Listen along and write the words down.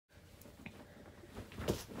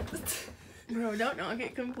Bro, don't knock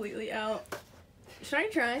it completely out. Should I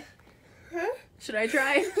try? Huh? Should I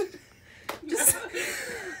try? Just.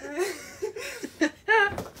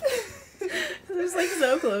 It's like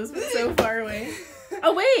so close, but so far away.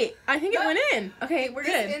 Oh wait, I think it went in. Okay, we're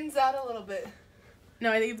good. This ends out a little bit.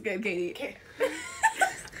 No, I think it's good, Katie. Okay.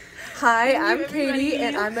 Hi, I'm you, Katie, everybody.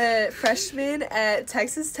 and I'm a freshman at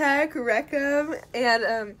Texas Tech, Recum,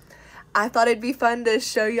 and I thought it'd be fun to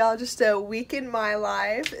show y'all just a week in my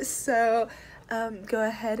life. So go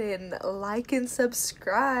ahead and like and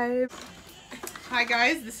subscribe. Hi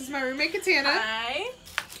guys, this is my roommate Katana. Hi.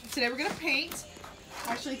 Today we're gonna paint.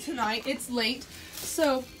 Actually tonight, it's late.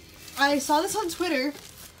 So I saw this on Twitter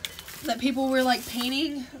that people were like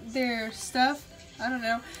painting their stuff. I don't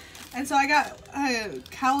know. And so I got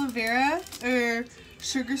Calavera or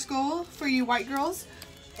Sugar Skull for you white girls.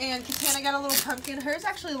 And Katana got a little pumpkin. Hers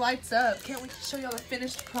actually lights up. Can't wait to show y'all the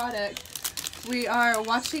finished product. We are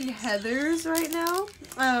watching Heathers right now.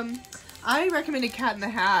 I recommended Cat in the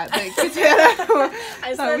Hat, but Katana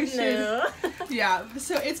I thought we said no. Yeah,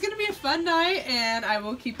 so it's gonna be a fun night, and I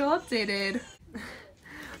will keep y'all updated.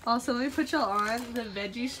 Also, let me put y'all on the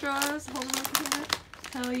veggie straws. Hold on, Katana.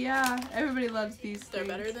 Hell yeah, everybody loves these. They're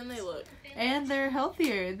things. better than they look. And they're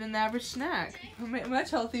healthier than the average snack.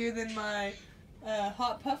 Much healthier than my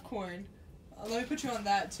hot puff corn. Let me put you on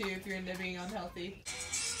that too if you're into being unhealthy.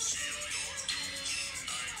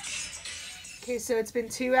 Okay, so it's been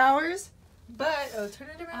 2 hours, but oh, turn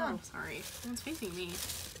it around. Oh, sorry. It's facing me.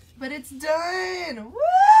 But it's done.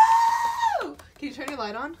 Woo! Can you turn your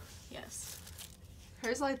light on? Yes.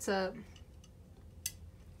 Hers lights up.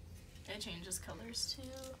 It changes colors too.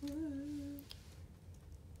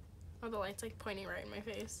 Oh, the light's like pointing right in my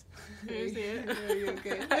face. Can you see it? Are you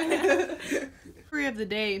okay? Story of the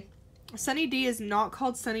day. Sunny D is not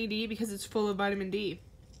called Sunny D because it's full of vitamin D.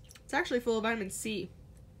 It's actually full of vitamin C.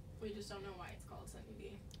 We just don't know why it's called Sunny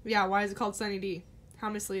D. Yeah, why is it called Sunny D?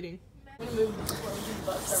 How misleading.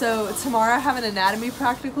 So tomorrow I have an anatomy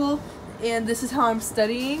practical, and this is how I'm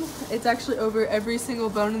studying. It's actually over every single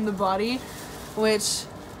bone in the body, which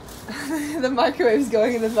the microwave's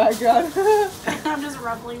going in the background. I'm just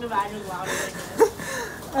ruffling the bag as loud as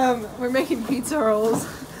I can. We're making pizza rolls.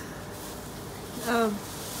 So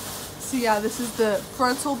yeah, this is the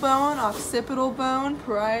frontal bone, occipital bone,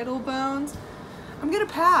 parietal bones. I'm gonna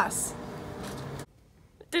pass.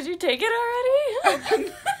 Did you take it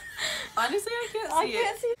already? Honestly, I can't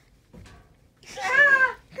see it.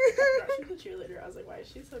 Ah! She's a cheerleader. I was like, why is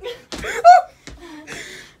she so good?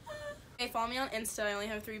 Hey, follow me on Insta. I only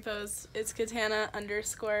have 3 posts. It's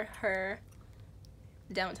Katana_her.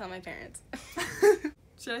 Don't tell my parents.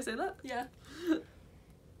 Should I say that? Yeah.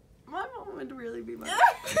 My mom would really be my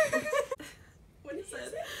What is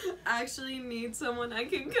it? I actually need someone I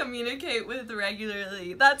can communicate with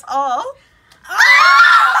regularly. That's all.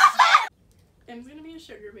 Em's gonna be a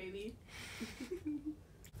sugar baby.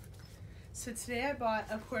 So today I bought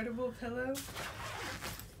a portable pillow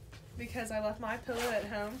because I left my pillow at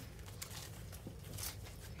home.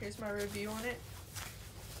 Here's my review on it.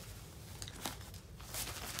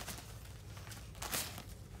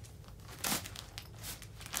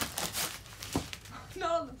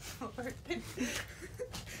 Not on the floor.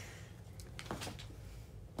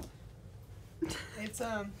 It's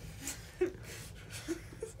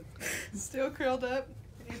still curled up.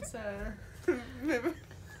 It's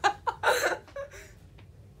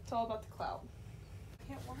it's all about the clout. I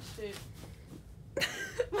can't wash it.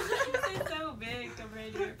 It's so big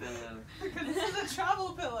compared to your pillow. Because this is a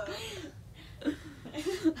travel pillow.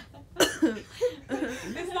 It's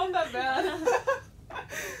not that bad.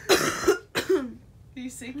 You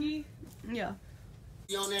sicky? Yeah.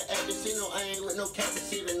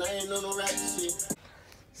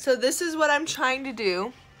 So this is what I'm trying to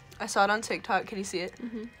do. I saw it on TikTok. Can you see it?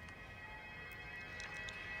 Mm-hmm.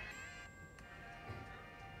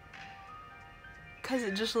 Because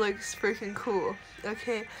it just looks freaking cool.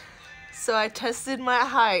 Okay. So I tested my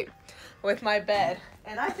height with my bed.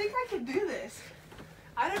 And I think I can do this.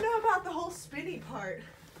 I don't know about the whole spinny part.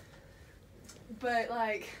 But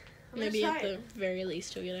like, I'm gonna Maybe try at it. the very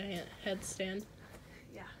least you'll get a headstand.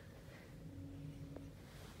 Yeah.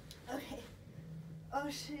 Okay. Oh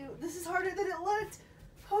shoot, this is harder than it looked.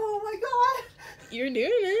 Oh my god. You're doing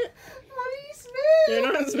it. How do you spin?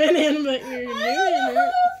 You're not spinning, but you're doing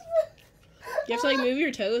it. You have to like move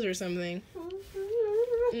your toes or something.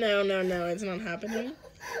 No, it's not happening.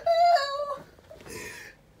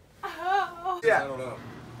 Yeah. I don't know.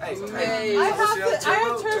 Hey, I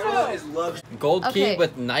have turbo. is love. Gold Okay. key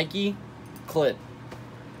with Nike clit.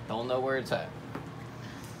 Don't know where it's at.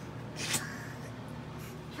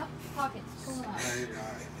 Pockets. Come on.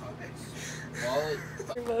 Wallet.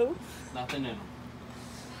 Turbo. Nothing in them.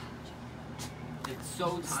 It's so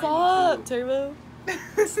tiny. Stop, too. Turbo. I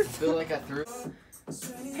feel like I threw.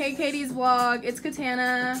 Hey Katie's vlog, it's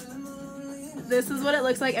Katana. This is what it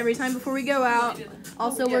looks like every time before we go out.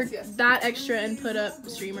 Also, we're that extra and put up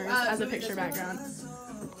streamers as a picture background.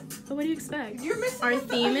 But what do you expect? Our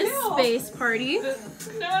theme is Space Party.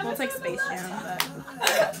 Well, it's like Space Jam,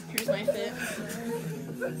 but here's my fit.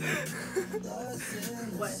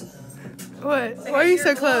 What? What? Why are you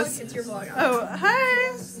so close? It's your vlog. Oh,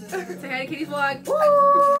 hi! Say hi to Katie's vlog.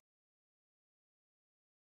 Woo!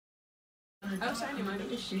 Oh, shiny money.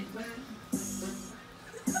 You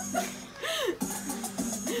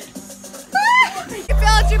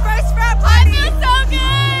felt your first frat party! I feel so good!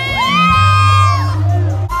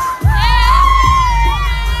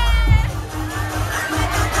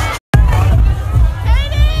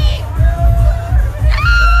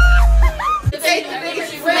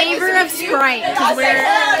 Flavor of Sprite. 'Cause we're,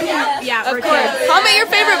 yeah, we're kids. Comment your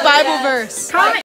favorite Bible verse. Comment.